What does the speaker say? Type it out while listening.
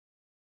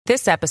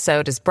This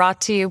episode is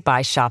brought to you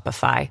by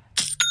Shopify.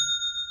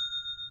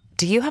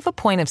 Do you have a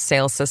point of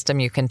sale system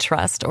you can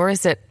trust, or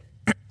is it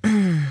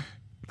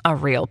a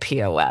real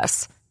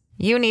POS?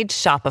 You need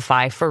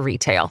Shopify for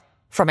retail.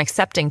 From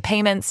accepting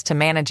payments to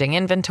managing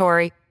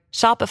inventory,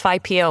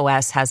 Shopify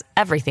POS has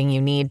everything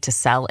you need to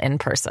sell in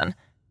person.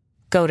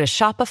 Go to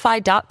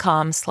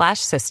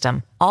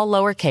shopify.com/system, all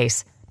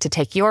lowercase, to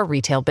take your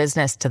retail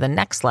business to the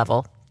next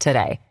level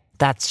today.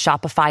 That's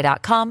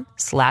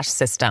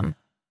shopify.com/system.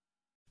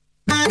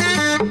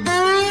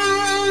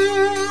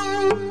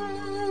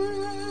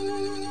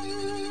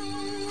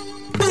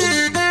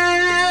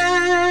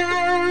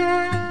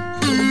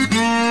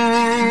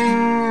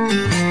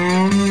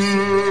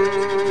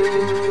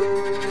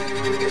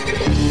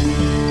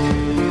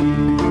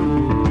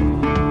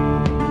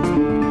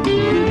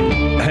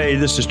 Hey,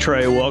 this is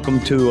Trey. Welcome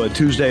to a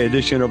Tuesday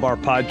edition of our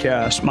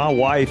podcast. My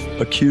wife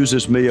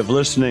accuses me of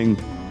listening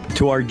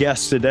to our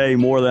guest today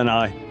more than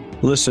I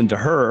listen to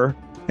her.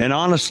 And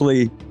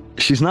honestly,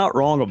 she's not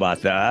wrong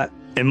about that.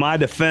 In my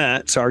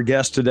defense, our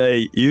guest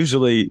today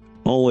usually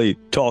only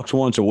talks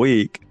once a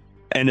week,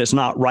 and it's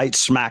not right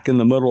smack in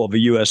the middle of a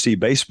USC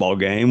baseball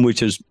game,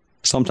 which is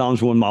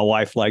sometimes when my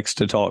wife likes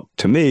to talk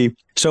to me.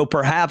 So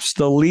perhaps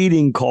the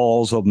leading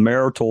cause of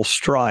marital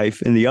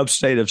strife in the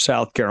upstate of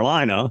South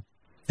Carolina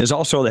is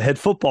also the head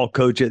football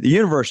coach at the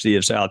University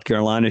of South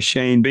Carolina,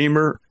 Shane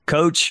Beamer.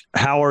 Coach,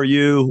 how are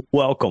you?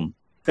 Welcome.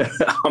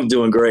 I'm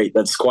doing great.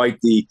 That's quite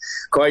the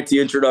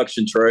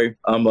introduction, Trey.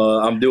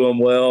 I'm doing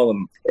well,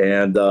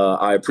 and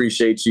I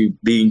appreciate you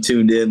being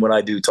tuned in when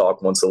I do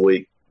talk once a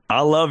week.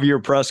 I love your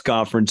press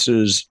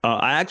conferences.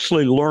 I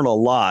actually learn a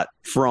lot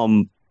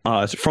from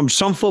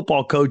some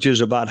football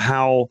coaches about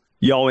how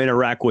y'all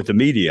interact with the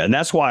media, and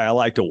that's why I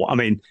like to. I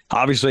mean,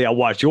 obviously, I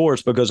watch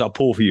yours because I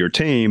pull for your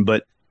team,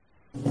 but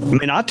I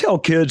mean, I tell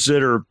kids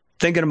that are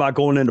thinking about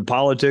going into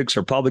politics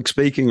or public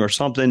speaking or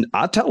something,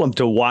 I tell them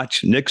to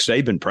watch Nick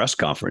Saban press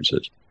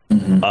conferences.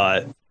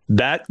 Mm-hmm.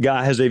 That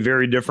guy has a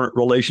very different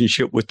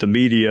relationship with the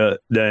media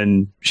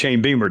than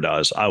Shane Beamer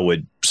does, I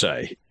would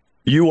say.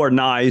 You are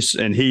nice,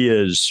 and he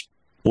is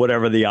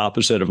whatever the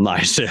opposite of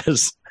nice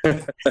is.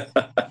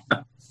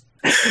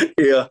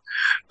 Yeah,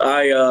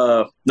 I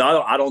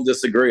don't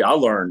disagree. I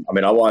learn. I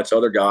mean, I watch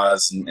other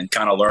guys and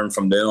kind of learn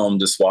from them,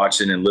 just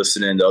watching and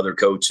listening to other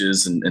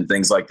coaches and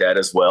things like that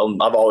as well.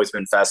 And I've always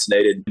been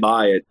fascinated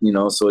by it,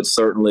 so it's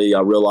certainly,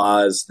 I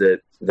realize that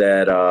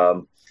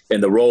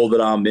in the role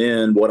that I'm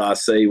in, what I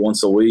say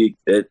once a week,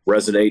 it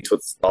resonates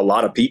with a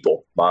lot of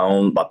people,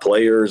 my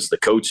players, the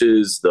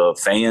coaches, the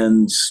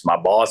fans, my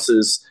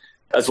bosses.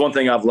 That's one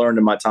thing I've learned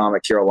in my time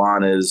at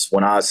Carolina is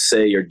when I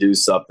say or do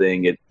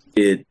something,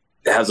 it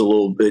has a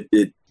little bit,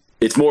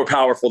 it's more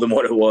powerful than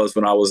what it was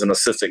when I was an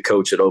assistant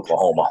coach at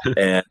Oklahoma.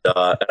 And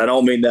I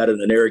don't mean that in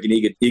an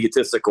arrogant,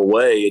 egotistical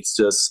way. It's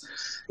just,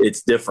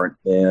 it's different.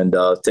 And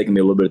it's taken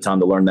me a little bit of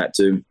time to learn that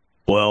too.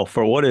 Well,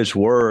 for what it's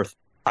worth,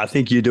 I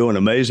think you do an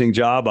amazing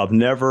job. I've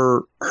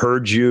never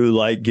heard you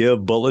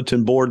give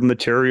bulletin board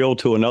material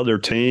to another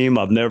team.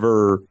 I've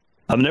never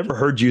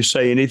heard you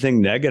say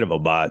anything negative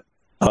about,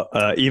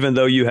 even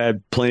though you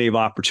had plenty of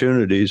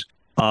opportunities.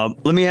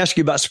 Let me ask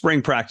you about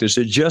spring practice.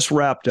 It just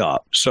wrapped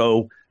up.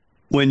 So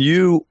when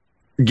you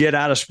get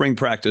out of spring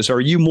practice,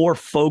 are you more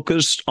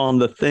focused on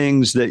the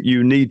things that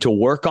you need to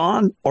work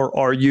on, or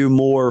are you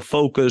more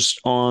focused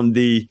on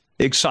the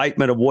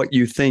excitement of what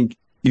you think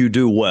you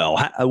do well?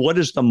 What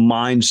is the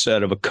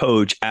mindset of a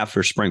coach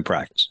after spring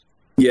practice?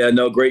 Yeah,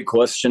 no, great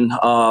question.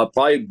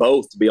 Probably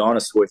both, to be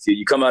honest with you.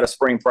 You come out of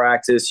spring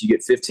practice, you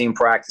get 15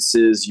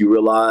 practices, you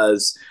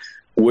realize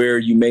where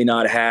you may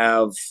not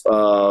have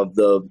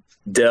the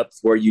depth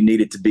where you need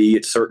it to be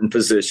at certain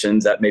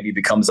positions. That maybe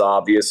becomes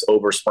obvious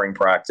over spring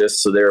practice.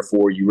 So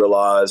therefore you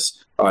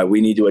realize, all right,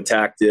 we need to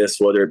attack this,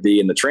 whether it be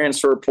in the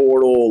transfer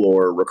portal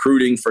or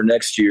recruiting for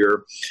next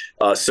year.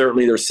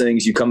 Certainly there's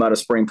things you come out of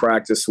spring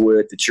practice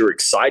with that you're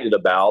excited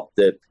about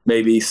that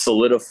maybe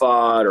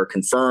solidified or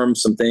confirmed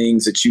some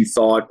things that you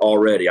thought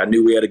already. I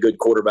knew we had a good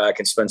quarterback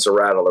in Spencer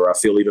Rattler. I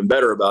feel even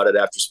better about it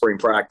after spring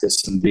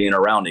practice and being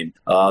around him.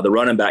 The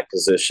running back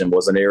position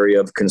was an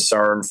area of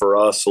concern for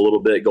us a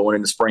little bit going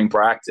into spring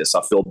practice.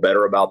 I feel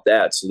better about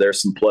that. So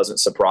there's some pleasant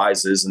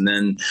surprises. And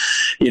then,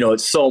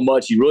 it's so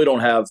much, you really don't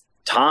have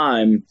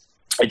time.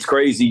 It's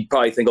crazy. You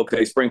probably think,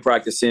 okay, spring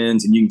practice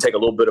ends and you can take a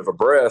little bit of a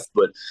breath,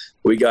 but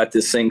we got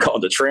this thing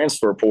called the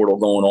transfer portal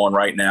going on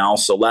right now.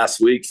 So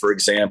last week, for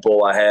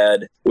example,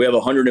 we have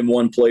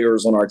 101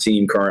 players on our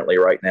team currently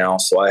right now.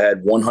 So I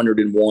had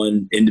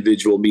 101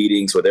 individual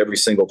meetings with every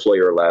single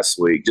player last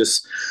week,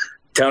 just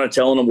kind of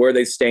telling them where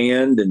they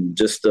stand and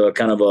just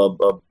kind of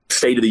a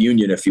state of the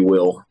union, if you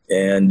will.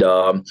 And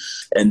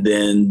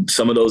then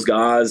some of those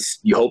guys,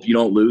 you hope you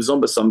don't lose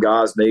them, but some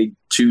guys may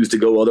choose to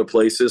go other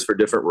places for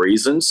different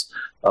reasons.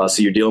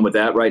 So you're dealing with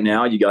that right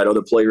now. You got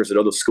other players at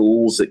other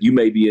schools that you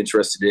may be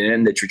interested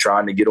in that you're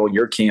trying to get on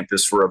your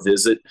campus for a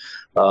visit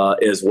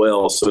as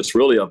well. So it's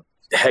really a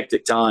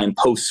hectic time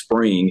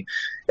post-spring.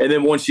 And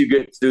then once you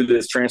get through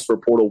this transfer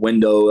portal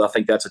window, I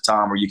think that's a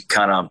time where you can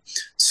kind of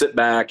sit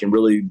back and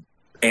really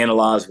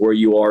analyze where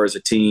you are as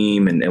a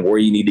team and where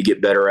you need to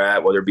get better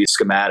at, whether it be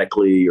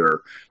schematically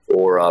or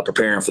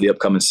preparing for the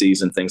upcoming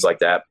season, things like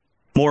that.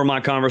 More of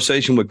my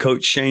conversation with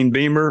Coach Shane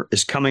Beamer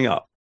is coming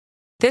up.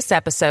 This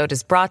episode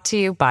is brought to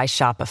you by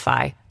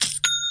Shopify.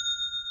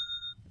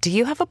 Do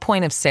you have a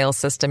point of sale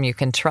system you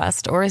can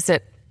trust, or is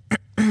it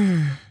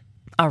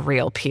a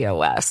real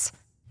POS?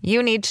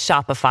 You need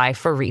Shopify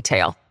for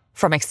retail.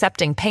 From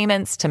accepting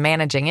payments to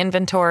managing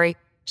inventory,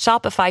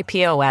 Shopify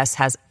POS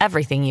has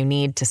everything you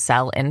need to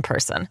sell in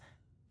person.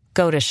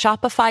 Go to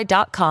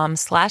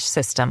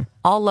shopify.com/system,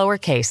 all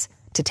lowercase,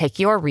 to take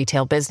your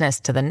retail business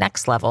to the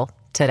next level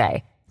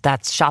today.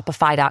 That's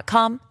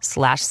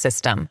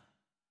shopify.com/system.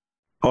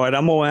 All right,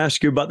 I'm going to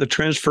ask you about the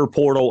transfer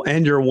portal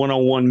and your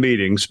one-on-one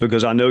meetings,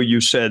 because I know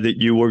you said that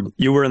you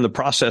were in the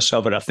process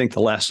of it, I think,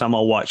 the last time I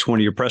watched one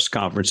of your press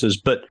conferences.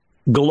 But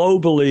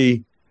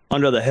globally,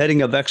 under the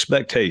heading of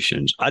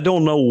expectations, I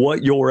don't know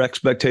what your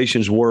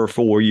expectations were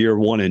for year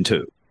 1 and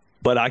 2,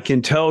 but I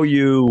can tell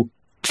you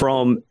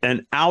from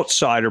an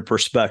outsider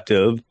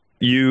perspective,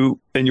 you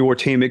and your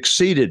team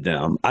exceeded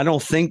them. I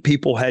don't think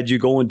people had you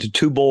going to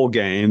 2 bowl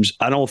games.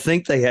 I don't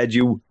think they had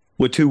you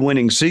with 2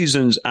 winning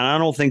seasons. And I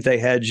don't think they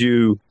had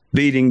you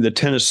beating the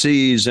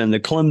Tennessees and the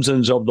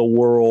Clemsons of the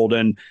world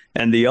and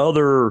the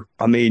other,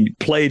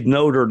 played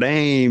Notre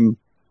Dame,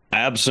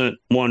 absent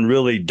one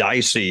really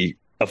dicey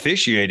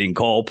officiating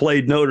call,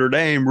 played Notre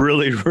Dame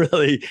really,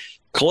 really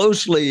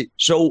closely.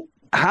 So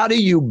how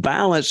do you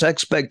balance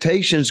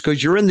expectations?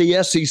 Because you're in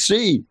the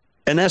SEC.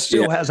 And that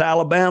still has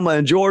Alabama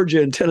and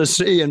Georgia and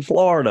Tennessee and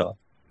Florida.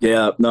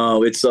 Yeah,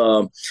 no, it's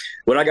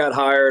when I got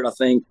hired, I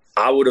think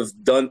I would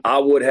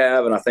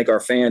have, and I think our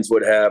fans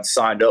would have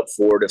signed up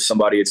for it if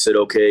somebody had said,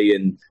 okay,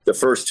 in the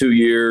first 2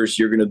 years,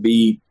 you're going to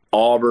beat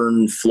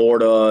Auburn,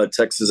 Florida,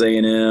 Texas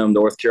A&M,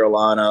 North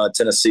Carolina,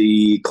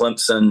 Tennessee,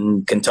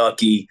 Clemson,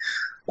 Kentucky.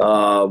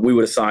 We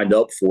would have signed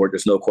up for it.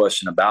 There's no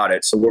question about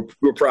it. So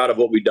we're proud of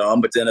what we've done.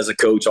 But then as a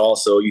coach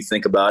also, you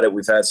think about it,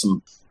 we've had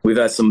some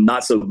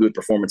not so good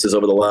performances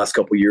over the last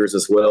couple of years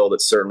as well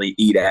that certainly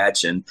eat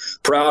at you. And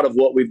proud of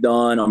what we've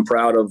done. I'm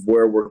proud of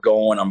where we're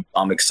going.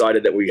 I'm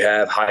excited that we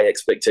have high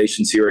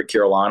expectations here at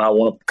Carolina. I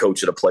want to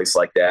coach at a place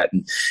like that.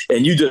 And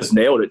you just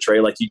nailed it,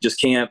 Trey. Like you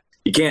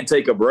can't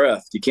take a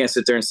breath. You can't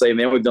sit there and say,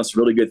 man, we've done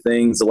some really good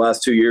things the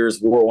last 2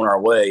 years. We're on our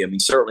way.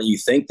 Certainly you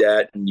think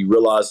that and you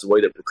realize the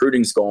way that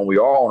recruiting's going, we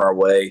are on our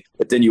way.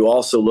 But then you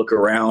also look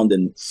around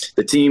and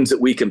the teams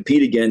that we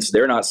compete against,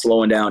 they're not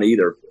slowing down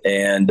either.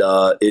 And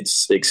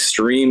it's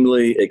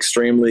extremely,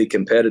 extremely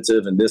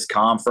competitive in this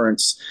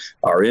conference.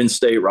 Our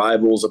in-state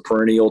rivals, a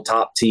perennial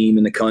top team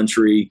in the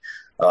country.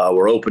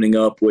 We're opening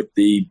up with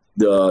the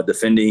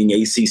defending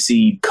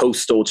ACC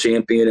Coastal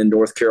champion in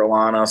North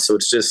Carolina. So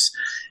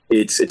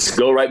it's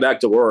go right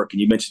back to work.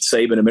 And you mentioned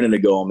Saban a minute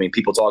ago.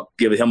 People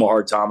give him a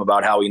hard time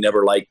about how he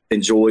never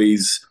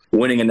enjoys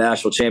winning a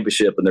national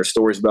championship. And there's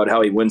stories about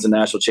how he wins a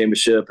national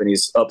championship and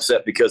he's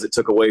upset because it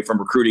took away from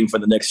recruiting for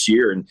the next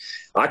year. And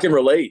I can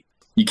relate.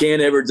 You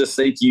can't ever just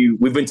think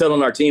we've been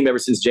telling our team ever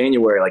since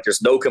January,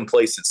 there's no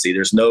complacency.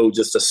 There's no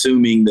just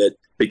assuming that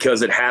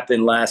because it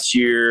happened last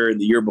year and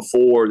the year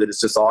before that it's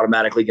just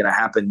automatically going to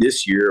happen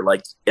this year.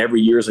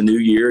 Every year is a new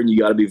year and you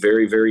got to be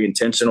very, very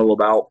intentional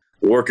about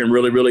working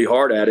really, really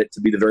hard at it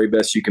to be the very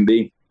best you can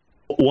be.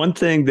 One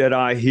thing that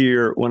I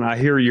hear when I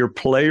hear your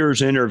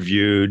players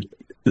interviewed,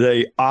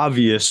 they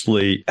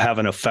obviously have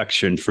an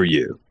affection for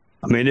you.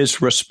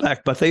 It's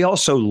respect, but they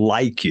also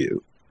like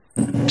you.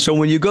 So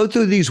when you go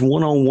through these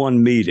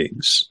one-on-one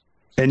meetings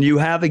and you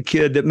have a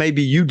kid that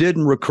maybe you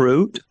didn't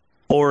recruit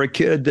or a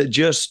kid that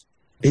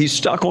he's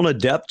stuck on a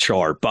depth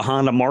chart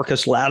behind a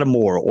Marcus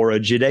Lattimore or a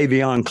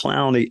Jadeveon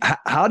Clowney,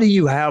 how do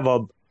you have a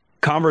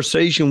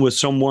conversation with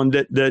someone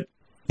that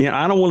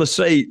I don't want to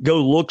say go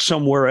look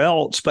somewhere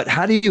else, but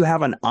how do you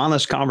have an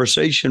honest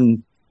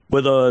conversation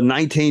with a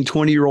 19,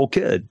 20-year-old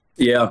kid?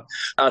 Yeah,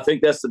 I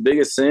think that's the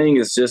biggest thing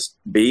is just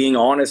being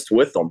honest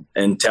with them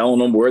and telling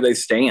them where they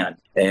stand.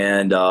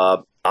 And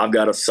I've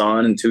got a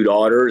son and 2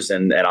 daughters,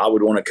 and I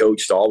would want a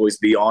coach to always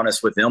be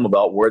honest with them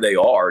about where they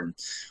are. And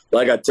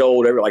like I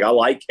told I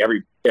like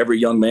every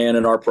young man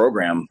in our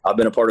program. I've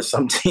been a part of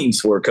some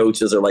teams where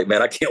coaches are like,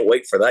 man, I can't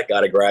wait for that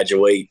guy to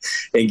graduate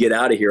and get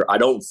out of here. I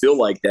don't feel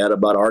like that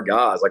about our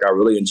guys. I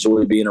really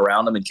enjoy being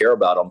around them and care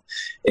about them.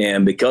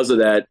 And because of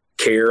that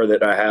care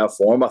that I have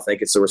for them, I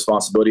think it's a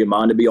responsibility of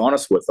mine to be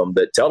honest with them,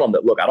 that tell them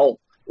that, look, I don't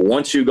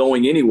want you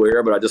going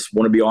anywhere, but I just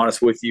want to be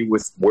honest with you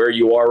with where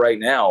you are right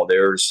now.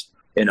 There's,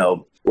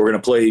 we're going to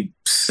play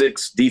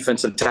 6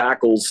 defensive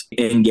tackles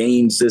in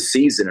games this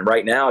season. And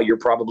right now you're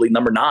probably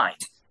number 9.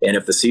 And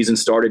if the season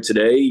started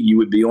today, you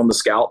would be on the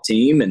scout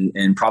team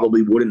and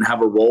probably wouldn't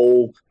have a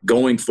role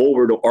going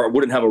forward or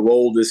wouldn't have a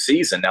role this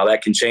season. Now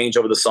that can change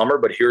over the summer,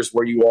 but here's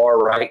where you are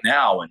right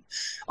now. And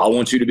I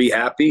want you to be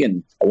happy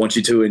and I want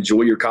you to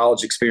enjoy your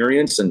college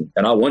experience and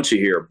I want you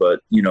here. But,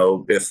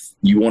 if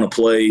you want to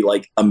play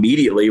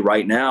immediately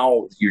right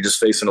now, you're just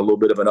facing a little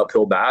bit of an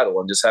uphill battle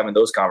and just having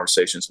those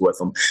conversations with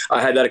them.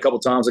 I had that a couple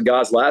times with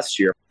guys last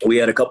year. We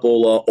had a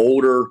couple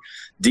older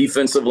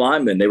defensive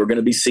linemen. They were going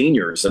to be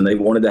seniors and they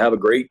wanted to have a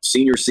great great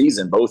senior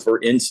season. Both were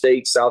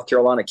in-state South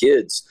Carolina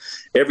kids.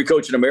 Every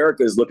coach in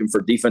America is looking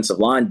for defensive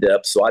line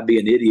depth, so I'd be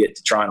an idiot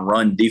to try and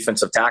run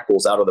defensive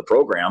tackles out of the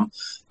program.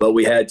 But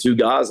we had 2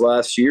 guys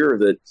last year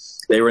that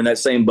they were in that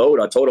same boat.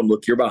 I told them,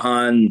 look, you're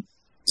behind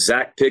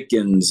Zach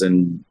Pickens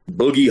and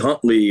Boogie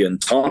Huntley and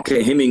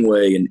Tonka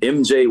Hemingway and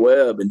MJ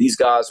Webb and these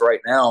guys right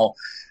now.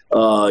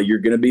 You're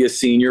going to be a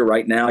senior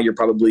right now. You're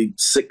probably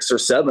 6th or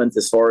 7th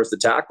as far as the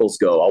tackles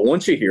go. I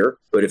want you here,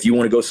 but if you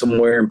want to go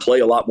somewhere and play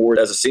a lot more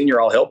as a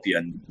senior, I'll help you.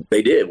 And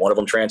they did. One of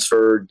them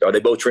transferred, or they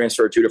both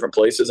transferred 2 different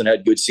places and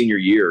had good senior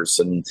years.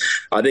 And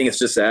I think it's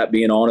just that,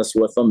 being honest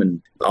with them.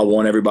 And I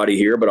want everybody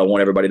here, but I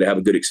want everybody to have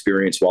a good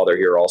experience while they're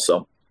here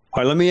also.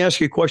 All right, let me ask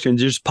you a question. It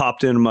just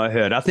popped into my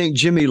head. I think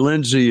Jimmy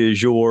Lindsey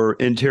is your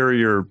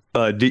interior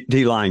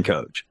D-line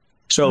coach.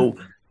 So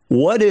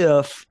what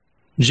if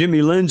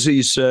Jimmy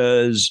Lindsey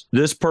says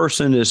this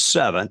person is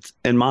 7th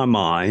in my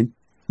mind,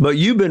 but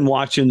you've been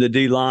watching the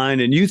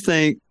D-line and you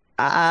think,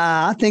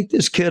 I think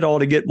this kid ought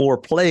to get more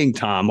playing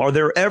time. Are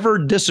there ever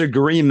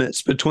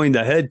disagreements between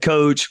the head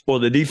coach or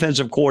the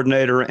defensive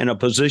coordinator and a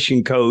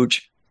position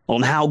coach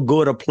on how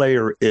good a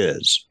player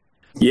is?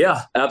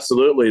 Yeah,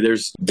 absolutely.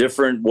 There's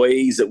different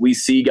ways that we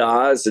see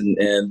guys,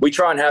 and we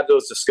try and have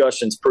those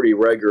discussions pretty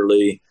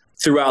regularly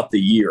throughout the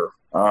year,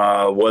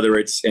 whether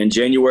it's in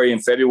January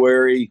and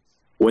February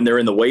when they're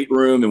in the weight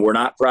room and we're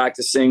not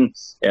practicing,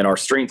 and our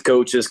strength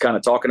coaches kind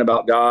of talking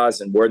about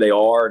guys and where they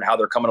are and how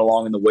they're coming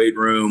along in the weight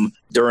room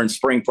during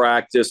spring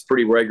practice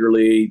pretty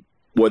regularly,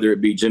 whether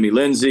it be Jimmy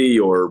Lindsey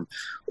or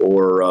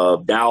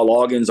Dow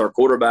Loggins, our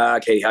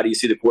quarterback. Hey, how do you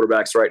see the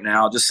quarterbacks right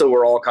now? Just so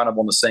we're all kind of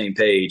on the same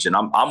page. And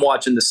I'm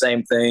watching the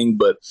same thing,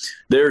 but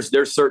there's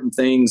certain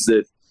things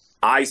that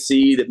I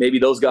see that maybe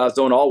those guys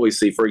don't always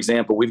see. For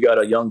example, we've got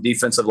a young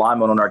defensive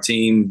lineman on our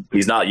team.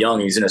 He's not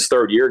young. He's in his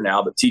 3rd year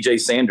now, but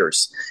TJ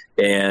Sanders.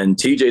 And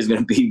TJ is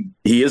going to be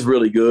 – he is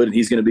really good, and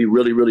he's going to be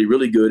really, really,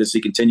 really good as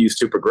he continues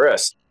to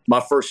progress.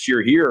 My first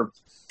year here,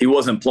 he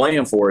wasn't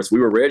playing for us. We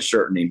were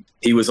redshirting him.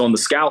 He was on the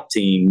scout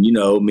team,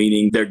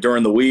 meaning they're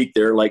during the week,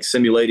 they're like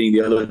simulating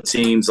the other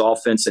team's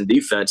offense and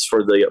defense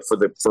for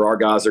our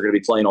guys that are going to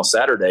be playing on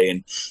Saturday.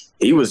 And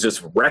he was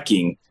just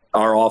wrecking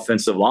our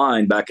offensive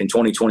line back in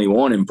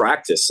 2021 in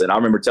practice. And I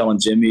remember telling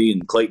Jimmy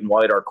and Clayton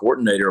White, our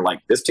coordinator, like,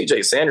 this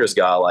TJ Sanders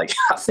guy, like,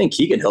 I think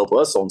he can help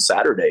us on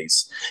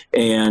Saturdays.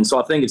 And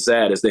so I think it's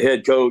that. As the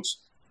head coach,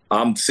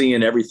 I'm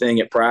seeing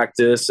everything at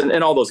practice,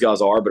 and all those guys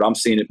are, but I'm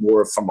seeing it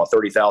more from a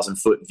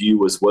 30,000-foot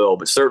view as well.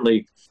 But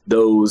certainly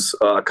those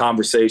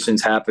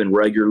conversations happen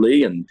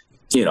regularly, and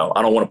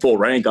I don't want to pull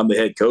rank. I'm the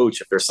head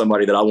coach. If there's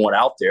somebody that I want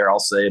out there, I'll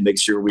say, make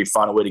sure we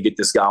find a way to get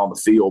this guy on the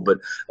field. But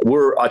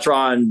I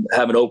try and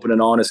have an open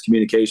and honest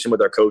communication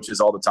with our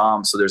coaches all the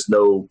time, so there's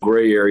no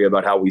gray area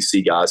about how we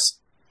see guys.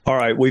 All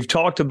right, we've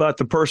talked about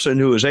the person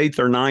who is 8th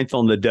or 9th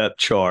on the depth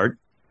chart.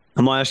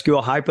 I'm going to ask you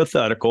a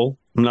hypothetical.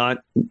 I'm not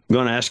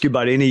going to ask you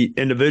about any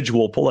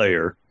individual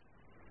player,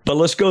 but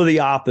let's go the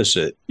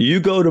opposite.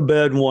 You go to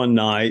bed one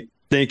night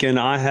thinking,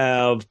 I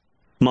have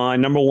my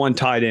number 1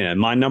 tight end,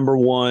 my number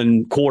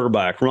 1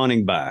 quarterback,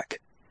 running back.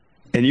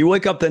 And you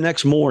wake up the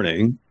next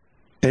morning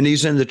and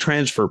he's in the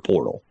transfer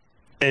portal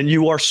and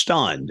you are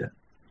stunned.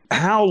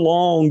 How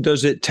long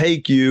does it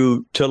take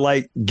you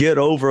to get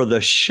over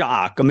the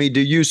shock? I mean,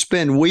 do you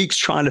spend weeks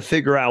trying to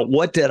figure out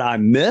what did I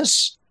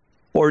miss?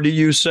 Or do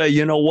you say,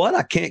 you know what,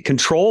 I can't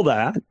control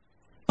that.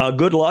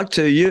 Good luck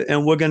to you.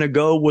 And we're going to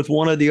go with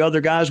one of the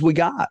other guys we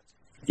got.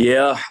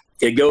 Yeah,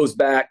 it goes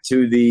back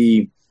to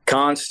the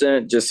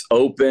constant, just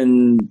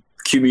open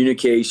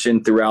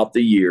communication throughout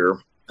the year.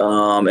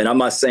 And I'm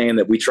not saying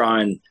that we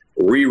try and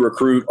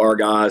re-recruit our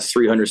guys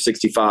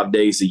 365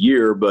 days a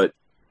year, but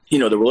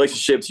the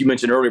relationships you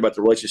mentioned earlier about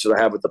the relationships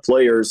I have with the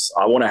players,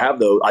 I want to have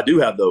those. I do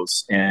have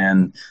those,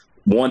 and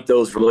want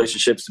those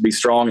relationships to be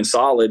strong and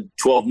solid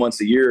 12 months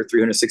a year,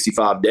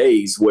 365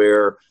 days,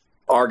 where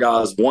our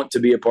guys want to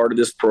be a part of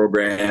this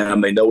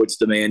program. They know it's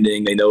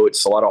demanding. They know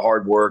it's a lot of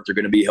hard work. They're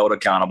going to be held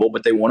accountable,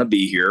 but they want to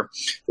be here,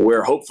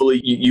 where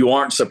hopefully you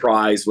aren't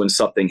surprised when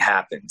something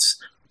happens.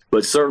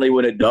 But certainly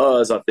when it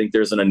does, I think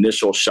there's an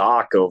initial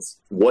shock of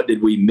what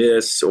did we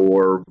miss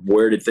or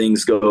where did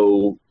things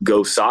go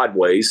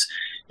sideways.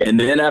 And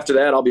then after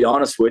that, I'll be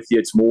honest with you,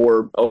 it's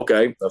more,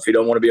 okay, if he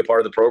don't want to be a part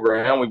of the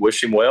program, we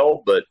wish him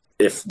well. But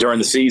if during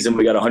the season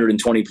we got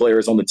 120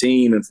 players on the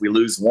team, if we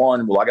lose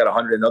one, well, I got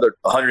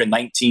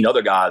 119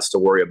 other guys to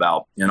worry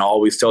about. And I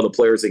always tell the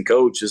players and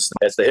coaches,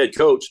 as the head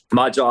coach,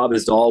 my job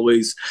is to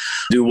always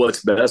do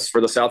what's best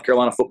for the South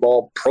Carolina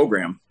football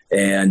program.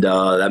 And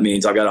that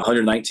means I've got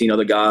 119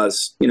 other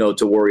guys,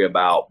 to worry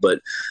about. But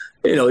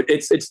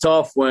it's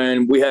tough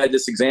when we had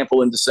this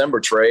example in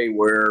December, Trey,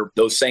 where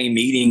those same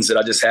meetings that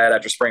I just had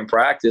after spring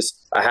practice,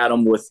 I had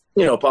them with,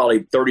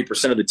 probably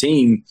 30% of the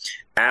team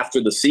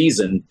after the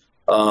season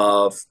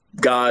of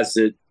guys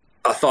that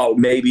I thought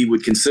maybe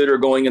would consider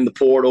going in the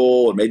portal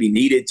or maybe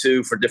needed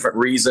to for different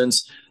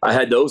reasons. I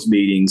had those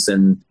meetings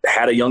and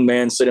had a young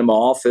man sit in my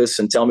office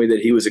and tell me that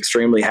he was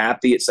extremely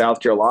happy at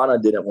South Carolina,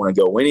 didn't want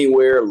to go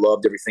anywhere,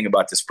 loved everything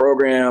about this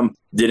program,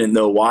 didn't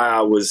know why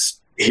I was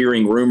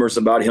hearing rumors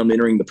about him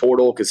entering the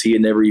portal because he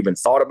had never even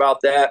thought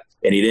about that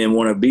and he didn't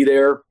want to be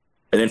there.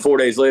 And then 4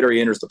 days later, he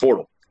enters the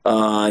portal.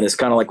 And it's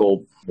kind of like,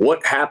 well,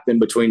 what happened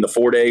between the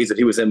 4 days that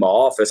he was in my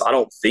office? I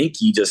don't think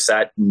he just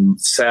sat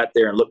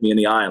there and looked me in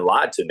the eye and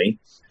lied to me.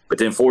 But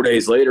then 4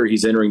 days later,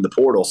 he's entering the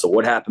portal. So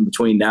what happened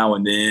between now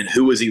and then?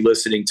 Who was he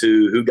listening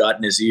to? Who got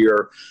in his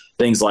ear?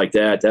 Things like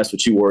that. That's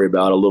what you worry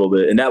about a little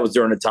bit. And that was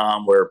during a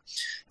time where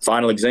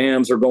final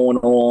exams are going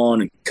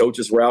on and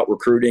coaches were out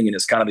recruiting, and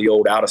it's kind of the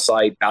old out of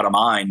sight, out of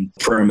mind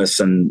premise.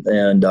 And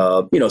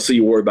so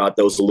you worry about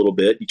those a little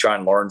bit. You try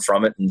and learn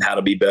from it and how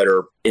to be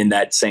better in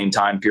that same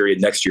time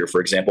period next year, for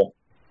example.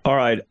 All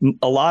right.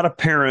 A lot of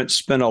parents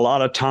spend a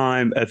lot of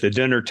time at the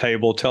dinner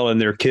table telling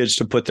their kids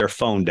to put their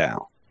phone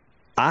down.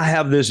 I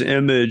have this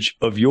image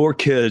of your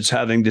kids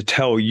having to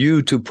tell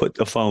you to put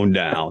the phone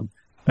down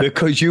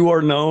because you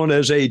are known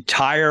as a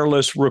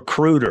tireless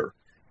recruiter.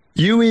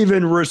 You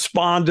even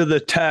respond to the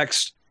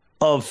text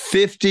of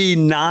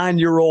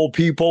 59-year-old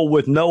people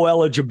with no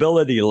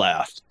eligibility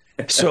left.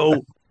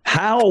 So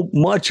how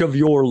much of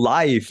your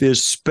life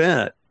is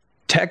spent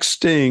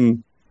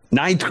texting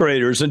ninth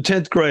graders and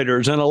 10th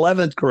graders and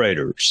 11th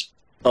graders?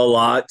 A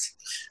lot.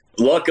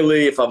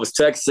 Luckily, if I was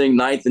texting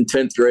 9th and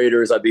 10th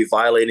graders, I'd be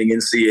violating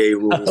NCAA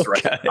rules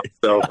right now.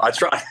 So I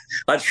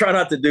try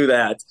not to do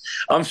that.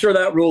 I'm sure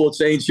that rule will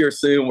change here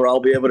soon where I'll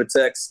be able to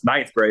text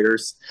 9th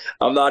graders.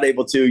 I'm not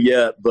able to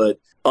yet, but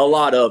a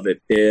lot of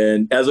it.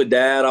 And as a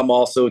dad, I'm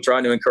also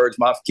trying to encourage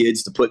my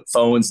kids to put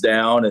phones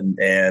down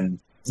and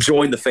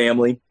join the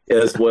family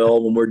as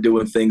well when we're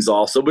doing things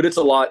also. But it's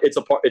a lot. It's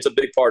a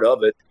big part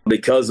of it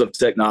because of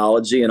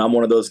technology. And I'm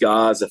one of those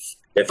guys,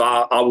 if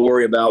I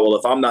worry about, well,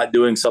 if I'm not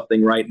doing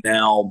something right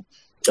now,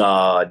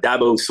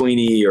 Dabo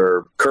Sweeney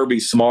or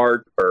Kirby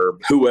Smart or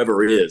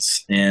whoever it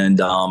is. And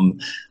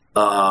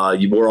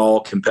we're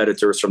all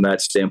competitors from that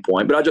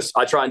standpoint. But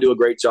I try and do a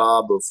great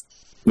job of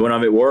when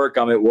I'm at work,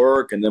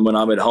 and then when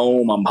I'm at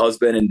home, I'm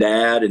husband and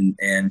dad,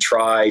 and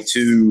try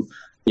to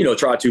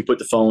put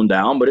the phone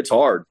down. But it's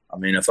hard. I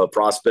mean, if a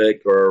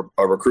prospect or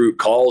a recruit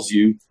calls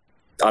you,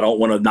 I don't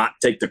want to not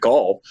take the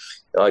call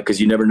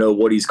because you never know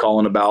what he's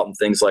calling about and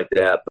things like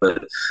that.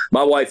 But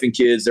my wife and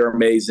kids, they're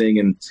amazing,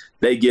 and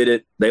they get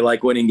it. They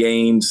like winning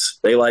games.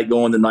 They like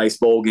going to nice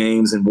bowl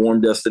games and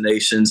warm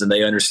destinations, and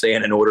they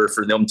understand in order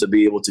for them to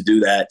be able to do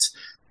that,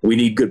 we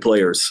need good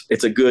players.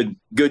 It's a good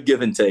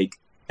give and take.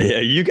 Yeah,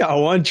 you got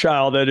one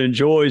child that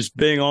enjoys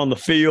being on the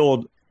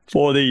field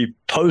for the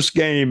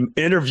post-game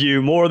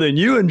interview more than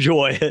you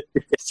enjoy it.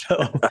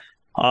 So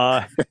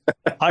I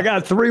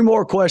got 3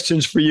 more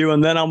questions for you,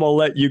 and then I'm going to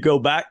let you go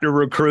back to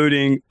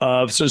recruiting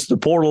since the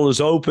portal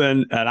is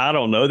open. And I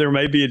don't know, there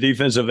may be a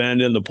defensive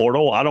end in the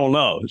portal. I don't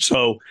know.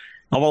 So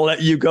I'm going to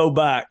let you go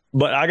back.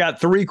 But I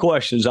got 3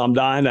 questions I'm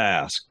dying to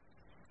ask.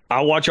 I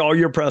watch all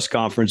your press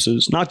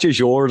conferences, not just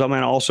yours. I mean,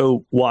 I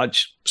also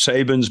watch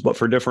Saban's, but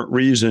for different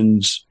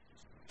reasons.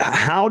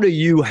 How do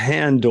you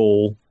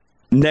handle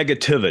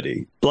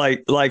negativity?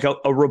 Like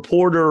a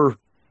reporter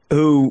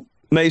who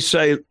may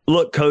say,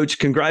 look, coach,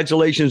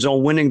 congratulations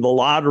on winning the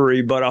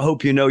lottery, but I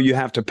hope you know you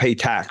have to pay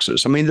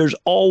taxes. I mean, there's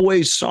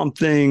always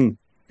something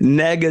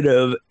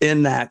negative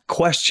in that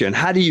question.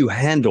 How do you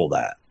handle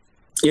that?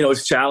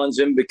 It's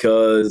challenging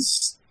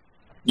because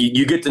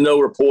you get to know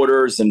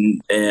reporters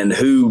and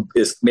who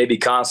is maybe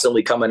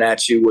constantly coming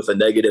at you with a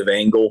negative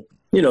angle,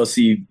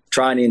 so you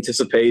try and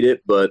anticipate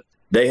it, but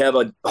they have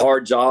a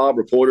hard job,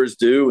 reporters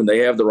do, and they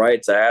have the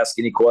right to ask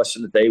any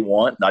question that they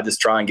want. And I just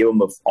try and give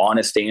them an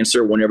honest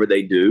answer whenever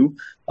they do.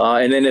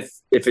 And then if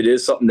it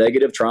is something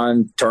negative, try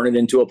and turn it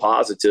into a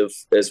positive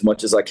as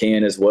much as I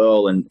can as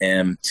well and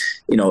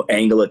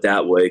angle it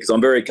that way. Because I'm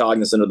very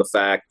cognizant of the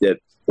fact that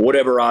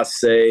whatever I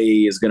say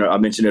is I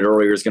mentioned it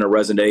earlier, is going to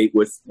resonate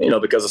with,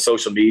 because of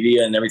social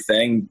media and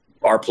everything.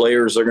 Our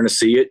players are going to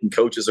see it and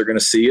coaches are going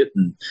to see it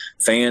and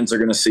fans are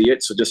going to see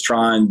it. So just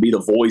try and be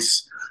the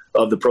voice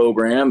of the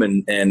program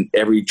and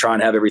try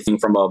and have everything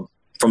from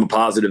a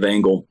positive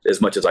angle as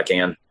much as I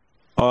can.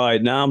 All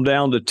right, now I'm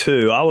down to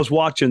 2. I was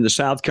watching the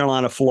South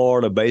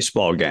Carolina-Florida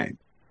baseball game,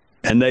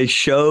 and they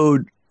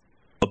showed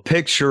a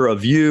picture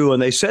of you,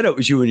 and they said it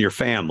was you and your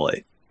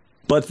family.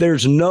 But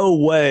there's no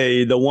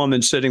way the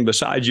woman sitting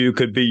beside you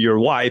could be your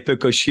wife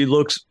because she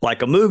looks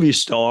like a movie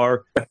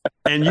star,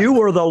 and you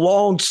were the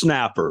long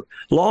snapper.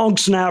 Long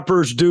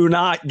snappers do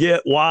not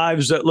get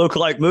wives that look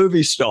like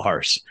movie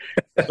stars.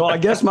 So I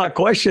guess my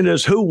question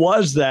is, who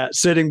was that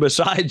sitting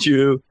beside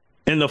you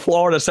in the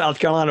Florida-South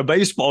Carolina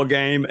baseball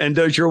game, and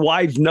does your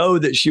wife know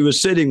that she was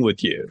sitting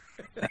with you?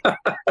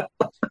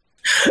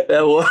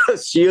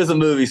 She is a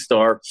movie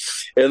star,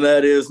 and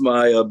that is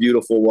my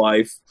beautiful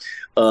wife,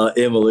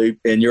 Emily.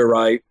 And you're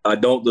right, I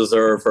don't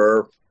deserve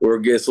her. I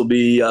guess will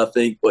be, I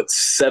think,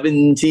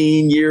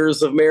 17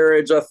 years of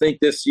marriage, I think,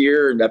 this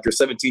year. And after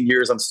 17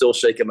 years, I'm still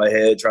shaking my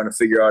head trying to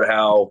figure out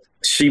how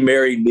she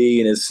married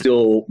me and is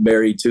still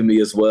married to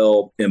me as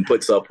well and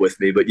puts up with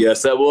me. But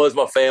yes, that was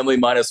my family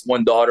minus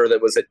one daughter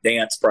that was at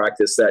dance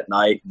practice that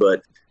night.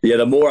 But yeah,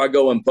 the more I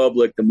go in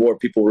public, the more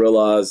people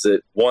realize that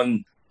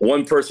one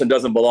one person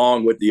doesn't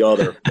belong with the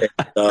other.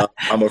 And,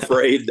 I'm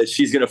afraid that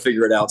she's going to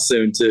figure it out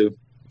soon too.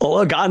 Well,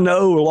 look, I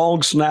know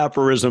long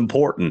snapper is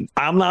important.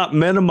 I'm not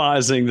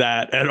minimizing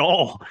that at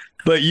all.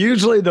 But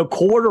usually the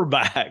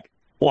quarterback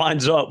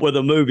winds up with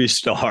a movie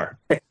star.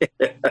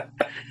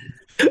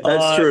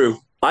 That's true.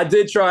 I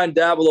did try and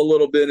dabble a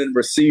little bit in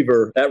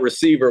receiver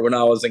when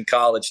I was in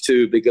college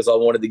too, because I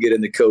wanted to get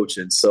into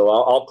coaching. So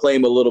I'll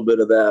claim a little bit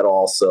of that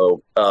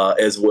also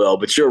as well.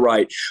 But you're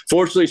right.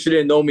 Fortunately, she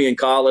didn't know me in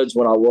college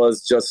when I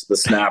was just the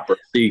snapper.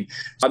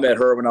 I met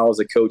her when I was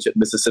a coach at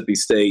Mississippi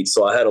State,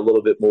 so I had a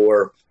little bit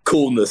more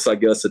coolness, I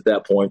guess, at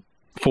that point.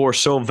 For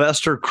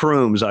Sylvester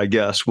Crooms, I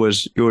guess,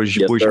 was your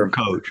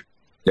coach.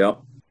 Yeah.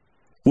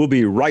 We'll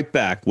be right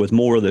back with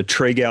more of the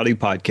Trey Gowdy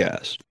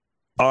podcast.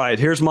 All right,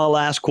 here's my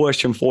last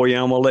question for you.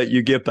 I'm going to let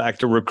you get back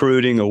to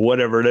recruiting or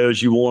whatever it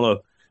is you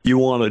want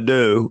to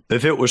do.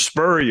 If it was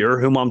Spurrier,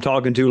 whom I'm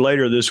talking to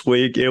later this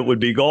week, it would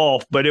be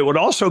golf, but it would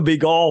also be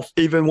golf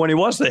even when he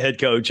was the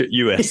head coach at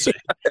USC.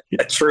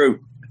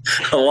 True.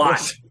 A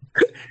lot.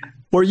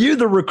 Were you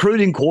the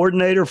recruiting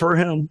coordinator for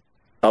him?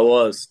 I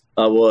was.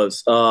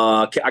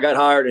 I got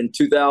hired in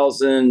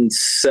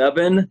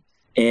 2007,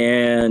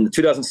 and the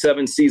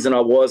 2007 season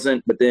I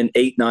wasn't, but then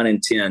 8, 9,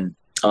 and 10.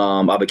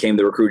 I became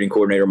the recruiting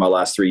coordinator my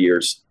last 3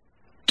 years.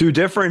 Do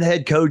different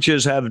head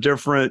coaches have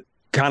different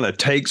kind of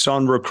takes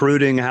on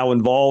recruiting, how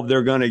involved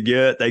they're going to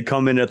get? They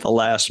come in at the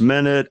last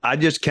minute. I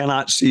just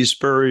cannot see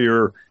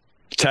Spurrier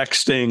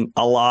texting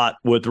a lot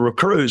with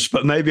recruits,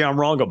 but maybe I'm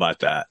wrong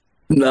about that.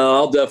 No,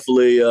 I'll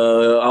definitely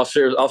I'll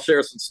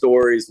share some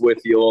stories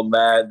with you on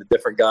that, the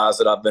different guys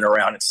that I've been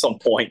around at some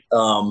point,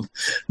 not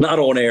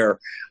on air.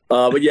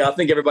 But yeah, I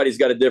think everybody's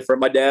got a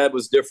different. My dad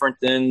was different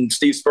than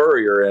Steve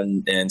Spurrier,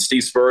 and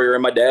Steve Spurrier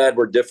and my dad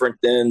were different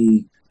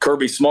than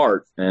Kirby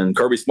Smart, and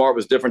Kirby Smart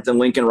was different than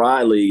Lincoln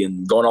Riley.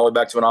 And going all the way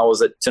back to when I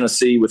was at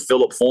Tennessee with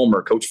Philip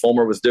Fulmer, Coach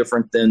Fulmer was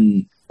different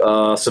than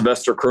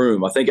Sylvester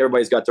Croom. I think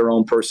everybody's got their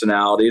own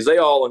personalities. They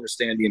all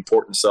understand the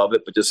importance of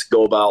it, but just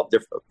go about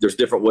there's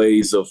different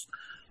ways of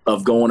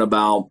going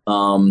about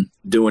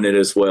doing it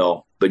as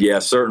well. But yeah,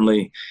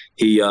 certainly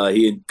he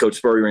and Coach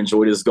Spurrier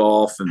enjoyed his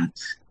golf,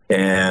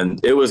 and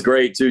it was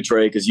great too,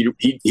 Trey, because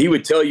he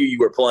would tell you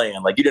were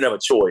playing. Like, you didn't have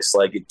a choice.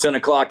 Like, at 10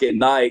 o'clock at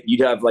night, you'd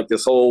have like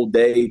this whole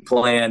day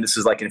planned. This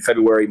is like in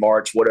February,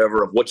 March,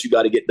 whatever, of what you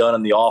got to get done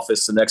in the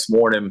office the next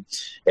morning.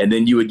 And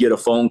then you would get a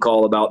phone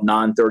call about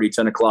 9:30,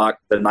 10 o'clock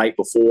the night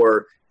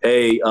before.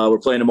 Hey, we're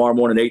playing tomorrow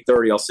morning,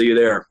 8:30. I'll see you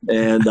there.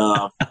 And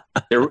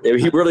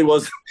it really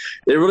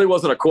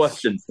wasn't a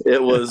question.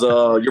 It was,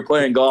 you're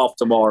playing golf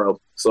tomorrow.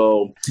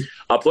 So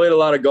I played a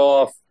lot of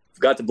golf.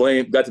 Got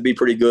to be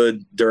pretty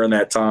good during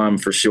that time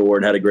for sure,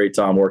 and had a great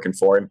time working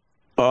for him.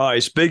 All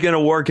right. Speaking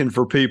of working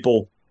for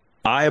people,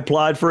 I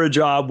applied for a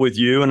job with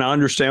you, and I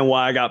understand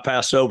why I got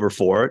passed over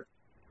for it.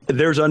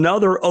 There's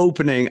another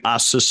opening, I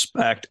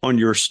suspect, on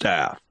your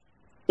staff.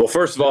 Well,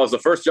 first of all, it's the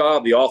first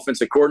job, the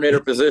offensive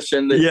coordinator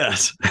position.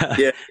 Yes.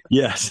 Yeah.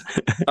 Yes.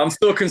 I'm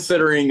still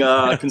considering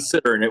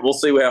it. We'll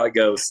see how it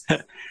goes.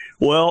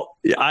 Well,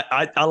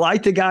 I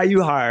like the guy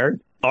you hired.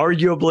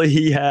 Arguably,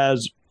 he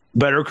has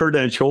better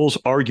credentials,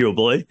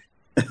 arguably.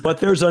 But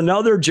there's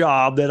another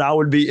job that I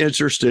would be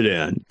interested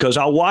in, because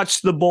I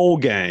watched the bowl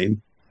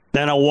game,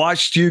 and I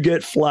watched you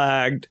get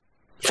flagged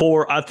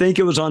for, I think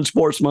it was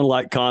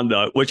unsportsmanlike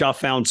conduct, which I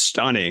found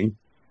stunning.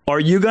 Are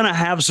you going to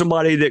have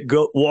somebody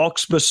that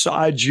walks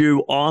beside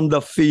you on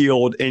the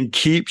field and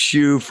keeps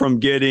you from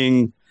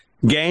getting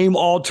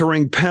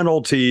game-altering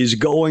penalties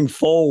going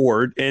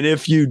forward? And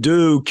if you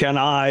do, can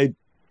I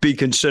be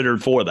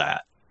considered for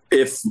that?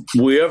 If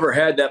we ever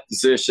had that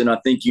position, I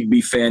think you'd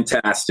be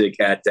fantastic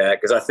at that,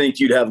 because I think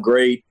you'd have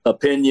great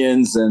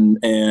opinions and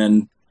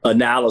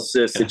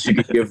analysis that you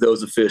could give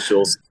those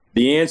officials.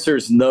 The answer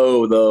is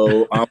no,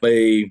 though.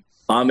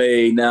 I'm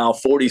a now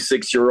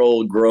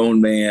 46-year-old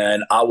grown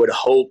man. I would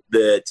hope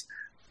that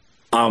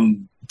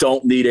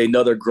don't need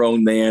another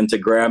grown man to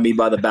grab me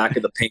by the back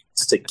of the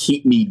pants to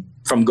keep me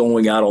from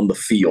going out on the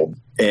field.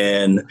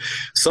 And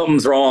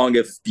something's wrong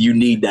if you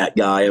need that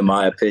guy, in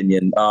my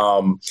opinion.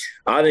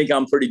 I think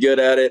I'm pretty good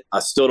at it. I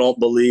still don't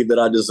believe that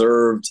I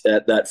deserved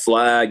that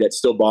flag. That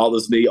still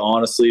bothers me,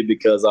 honestly,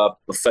 because I've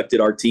affected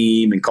our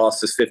team and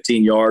cost us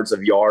 15 yards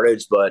of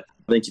yardage. But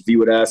I think if you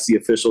would ask the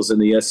officials in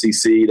the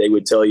SEC, they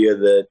would tell you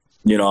that,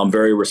 I'm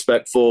very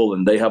respectful,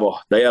 and they have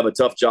a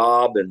tough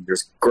job, and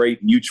there's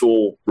great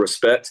mutual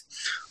respect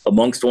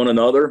amongst one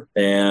another.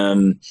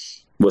 And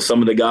with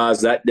some of the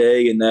guys that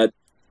day and that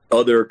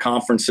other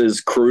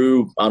conferences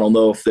crew, I don't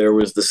know if there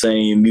was the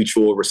same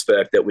mutual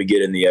respect that we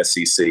get in the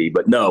SEC.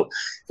 But no,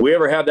 if we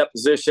ever have that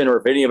position, or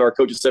if any of our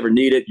coaches ever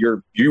need it,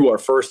 you are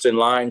first in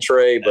line,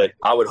 Trey. But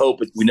I would hope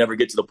we never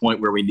get to the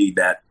point where we need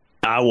that.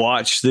 I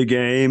watched the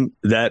game.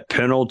 That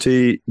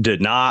penalty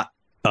did not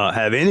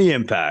have any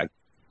impact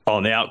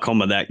on the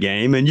outcome of that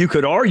game. And you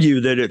could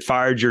argue that it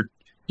fired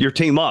your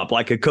team up,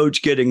 like a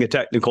coach getting a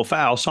technical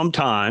foul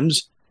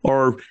sometimes,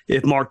 or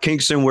if Mark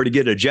Kingston were to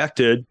get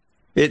ejected,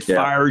 it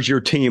fires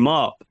your team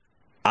up.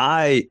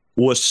 I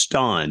was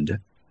stunned.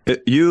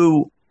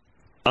 You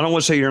I don't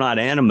want to say you're not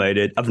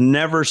animated. I've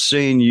never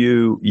seen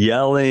you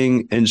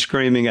yelling and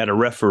screaming at a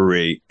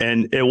referee.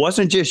 And it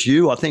wasn't just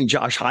you. I think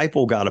Josh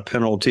Heupel got a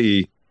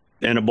penalty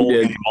in a bowl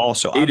game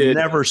also. I've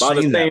never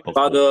seen that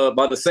before.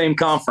 By the same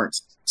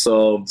conference.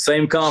 So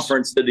same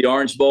conference did the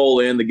Orange Bowl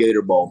and the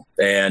Gator Bowl.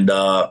 And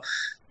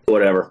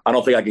whatever. I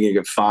don't think I can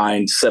get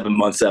fined 7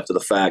 months after the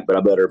fact, but I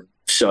better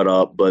shut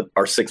up.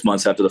 Or 6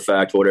 months after the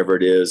fact, whatever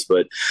it is.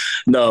 But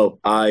no,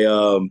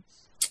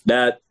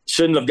 that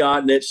shouldn't have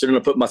gotten it. Shouldn't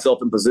have put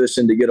myself in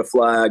position to get a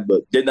flag,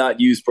 but did not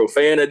use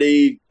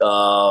profanity.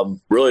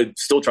 Really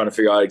still trying to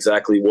figure out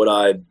exactly what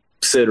I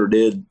said or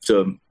did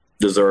to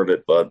deserve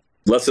it, but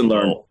lesson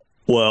learned.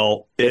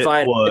 Well, if I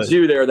had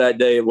you there that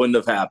day, it wouldn't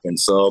have happened.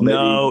 So maybe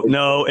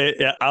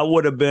I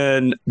would have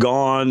been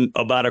gone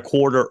about a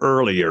quarter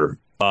earlier.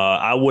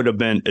 I would have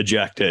been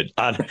ejected.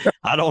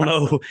 I don't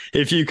know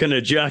if you can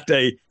eject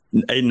a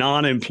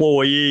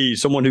non-employee,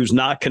 someone who's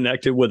not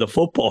connected with a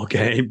football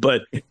game,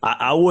 but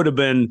I would have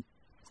been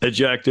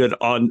ejected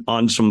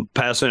on some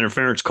pass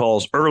interference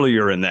calls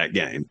earlier in that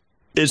game.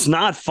 It's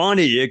not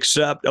funny,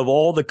 except of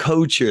all the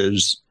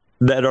coaches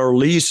that are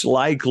least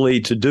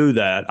likely to do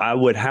that, I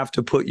would have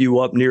to put you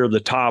up near the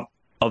top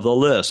of the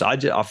list. I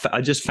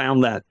just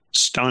found that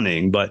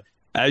stunning. But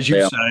as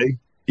you say,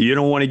 you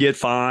don't want to get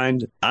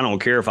fined. I don't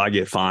care if I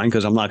get fined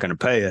because I'm not going to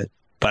pay it.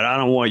 But I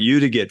don't want you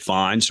to get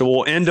fined. So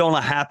we'll end on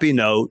a happy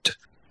note.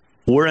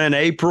 We're in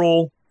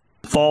April.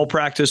 Fall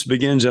practice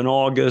begins in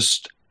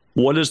August.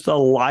 What is the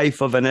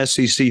life of an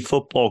SEC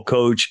football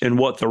coach and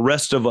what the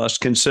rest of us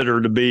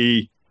consider to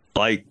be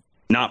like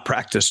not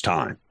practice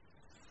time?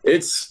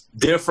 It's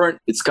different.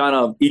 It's kind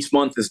of each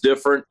month is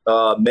different.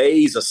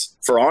 May is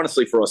for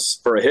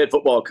a head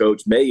football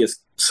coach, May is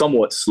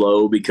somewhat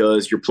slow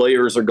because your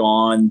players are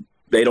gone.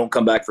 They don't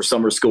come back for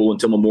summer school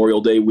until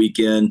Memorial Day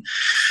weekend.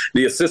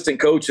 The assistant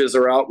coaches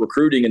are out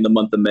recruiting in the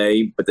month of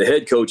May, but the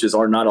head coaches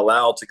are not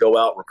allowed to go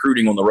out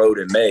recruiting on the road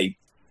in May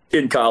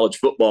in college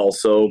football.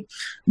 So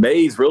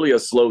May is really a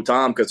slow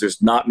time because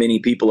there's not many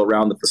people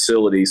around the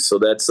facilities. So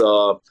that's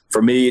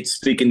for me, it's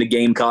speaking to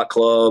Gamecock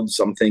clubs.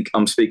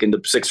 I'm speaking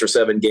to 6 or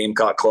 7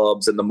 Gamecock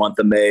clubs in the month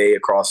of May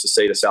across the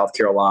state of South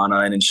Carolina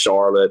and in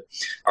Charlotte.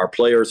 Our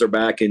players are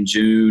back in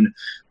June.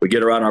 We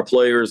get around our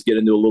players, get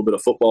into a little bit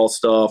of football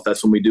stuff.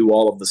 That's when we do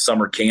all of the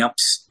summer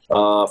camps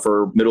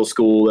for middle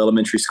school,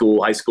 elementary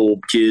school, high school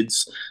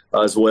kids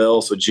as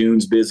well. So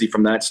June's busy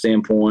from that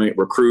standpoint.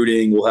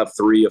 Recruiting, we'll have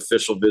 3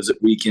 official visit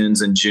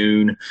weekends in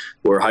June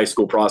where high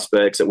school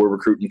prospects that we're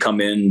recruiting come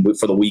in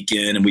for the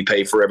weekend and we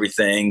pay for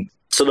everything.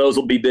 So those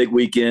will be big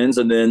weekends.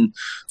 And then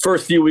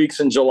first few weeks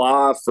in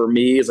July for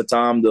me is a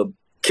time to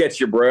catch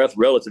your breath,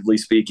 relatively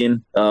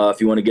speaking.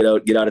 If you want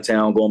to get out of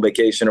town, go on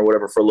vacation or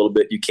whatever for a little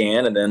bit, you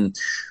can. And then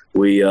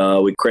we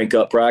crank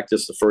up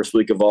practice the first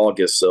week of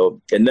August.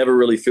 So it never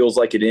really feels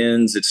like it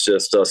ends. It's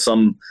just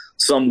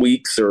some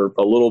weeks are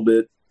a little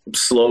bit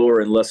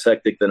slower and less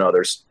hectic than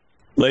others.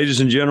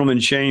 Ladies and gentlemen,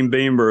 Shane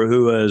Beamer,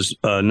 who has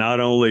not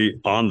only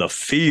on the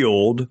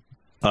field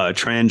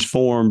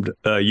transformed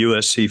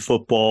USC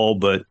football,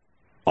 but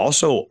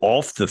also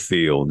off the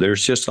field.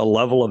 There's just a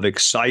level of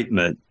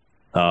excitement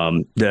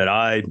that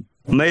I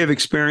may have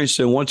experienced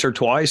it once or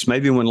twice,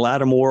 maybe when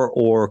Lattimore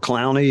or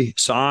Clowney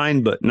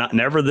signed, but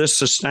never this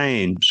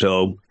sustained.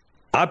 So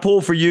I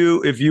pull for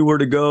you if you were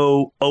to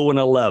go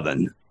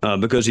 0-11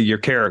 because of your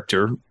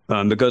character,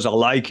 because I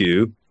like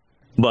you.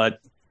 But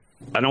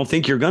I don't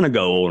think you're going to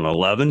go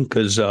 0-11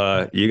 because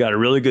you got a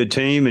really good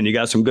team and you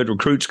got some good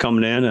recruits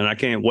coming in. And I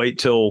can't wait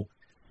till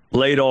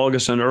late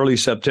August and early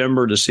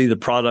September to see the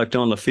product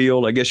on the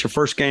field. I guess your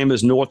first game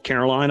is North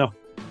Carolina.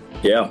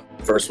 Yeah,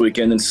 first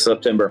weekend in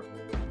September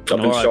up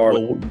in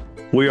Charlotte. Well,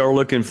 we are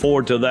looking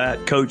forward to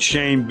that. Coach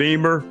Shane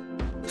Beamer,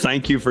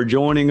 thank you for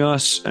joining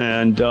us,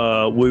 and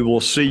we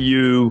will see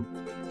you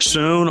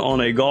soon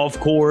on a golf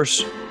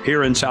course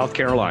here in South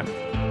Carolina.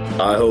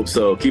 I hope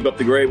so. Keep up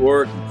the great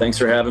work. Thanks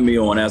for having me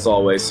on, as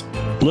always.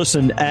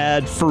 Listen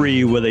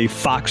ad-free with a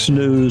Fox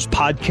News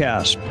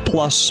Podcast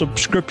Plus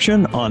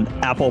subscription on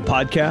Apple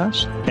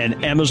Podcasts,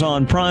 and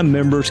Amazon Prime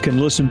members can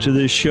listen to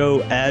this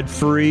show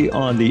ad-free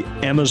on the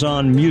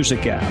Amazon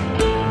Music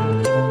app.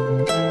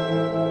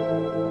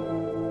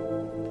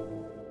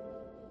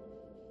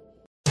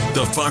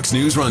 The Fox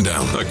News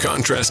Rundown, a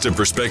contrast of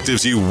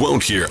perspectives you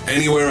won't hear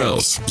anywhere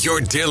else. Your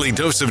daily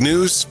dose of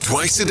news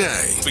twice a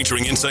day,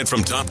 featuring insight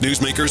from top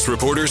newsmakers,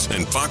 reporters,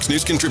 and Fox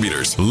News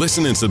contributors.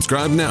 Listen and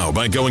subscribe now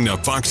by going to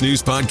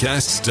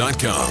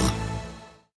foxnewspodcasts.com.